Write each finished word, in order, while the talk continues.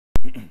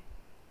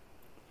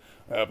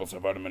Apples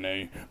have vitamin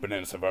A,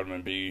 bananas have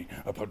vitamin B,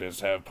 potatoes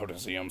have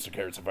potassium, so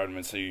carrots have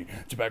vitamin C.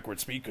 To backward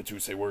speak, a two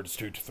say words,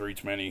 two to three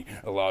to many,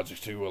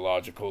 illogics to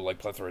illogical, like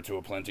plethora to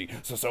a plenty.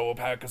 So a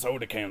pack of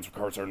soda cans with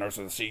carts are nurse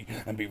of the sea,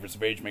 and beavers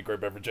of age make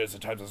great beverages,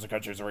 at times as the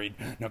countries read.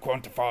 Now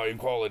quantify and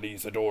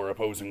qualities, adore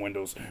opposing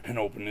windows, and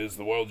open is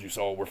the world you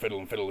saw, where fiddle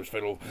and fiddlers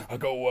fiddle. I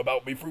go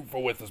about be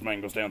fruitful with as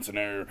mangoes dance in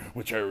air,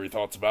 with cherry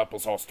thoughts of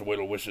applesauce to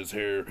whittle wishes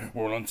here.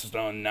 Where once is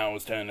done, now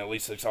is 10, at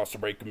least 6 thoughts to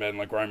break and bend,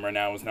 like rhymer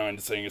now is 9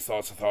 to sing his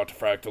thoughts of thought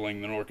to fracteling,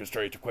 then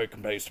orchestrate to quick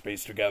and paste to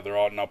piece together,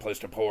 ought not place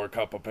to pour a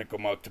cup of pickle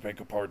muck to pick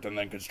apart, and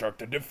then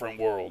construct a different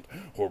world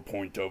or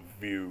point of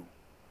view.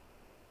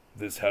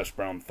 This hash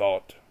brown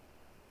thought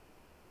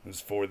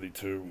is for thee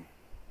too.